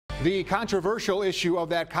The controversial issue of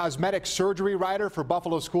that cosmetic surgery rider for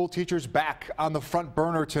Buffalo school teachers back on the front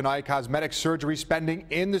burner tonight. Cosmetic surgery spending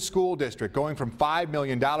in the school district going from $5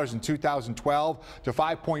 million in 2012 to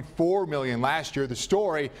 $5.4 million last year. The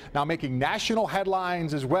story now making national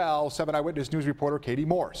headlines as well. 7 Eyewitness News reporter Katie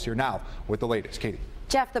Morse here now with the latest. Katie.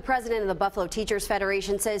 Jeff, the president of the Buffalo Teachers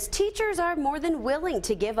Federation, says teachers are more than willing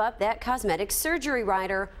to give up that cosmetic surgery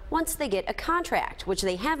rider once they get a contract, which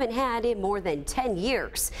they haven't had in more than 10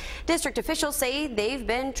 years. District officials say they've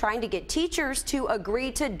been trying to get teachers to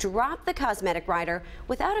agree to drop the cosmetic rider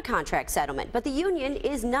without a contract settlement, but the union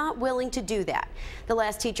is not willing to do that. The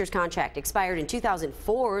last teacher's contract expired in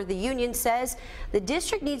 2004. The union says the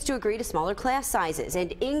district needs to agree to smaller class sizes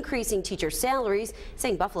and increasing teacher salaries,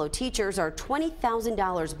 saying Buffalo teachers are $20,000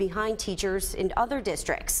 behind teachers in other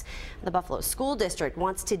districts. The Buffalo School District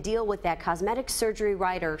wants to deal with that cosmetic surgery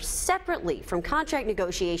rider separately from contract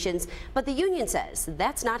negotiations, but the union says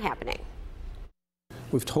that's not happening.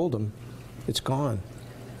 We've told them it's gone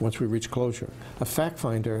once we reach closure. A fact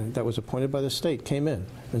finder that was appointed by the state came in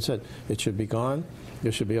and said it should be gone.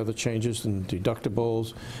 There should be other changes in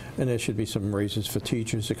deductibles, and there should be some raises for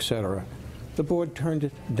teachers, etc. The board turned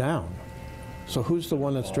it down. So who's the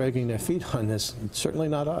one that's dragging their feet on this? It's certainly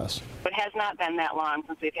not us. It has not been that long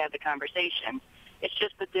since we've had the conversation. It's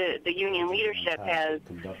just that the union leadership has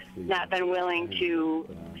not been willing to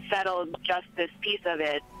settle just this piece of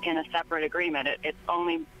it in a separate agreement. It's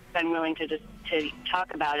only been willing to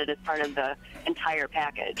talk about it as part of the entire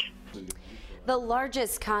package. The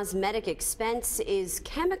largest cosmetic expense is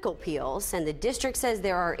chemical peels, and the district says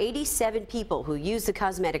there are 87 people who use the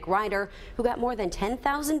cosmetic rider who got more than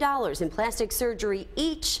 $10,000 in plastic surgery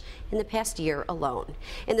each in the past year alone.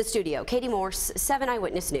 In the studio, Katie Morse, 7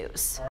 Eyewitness News.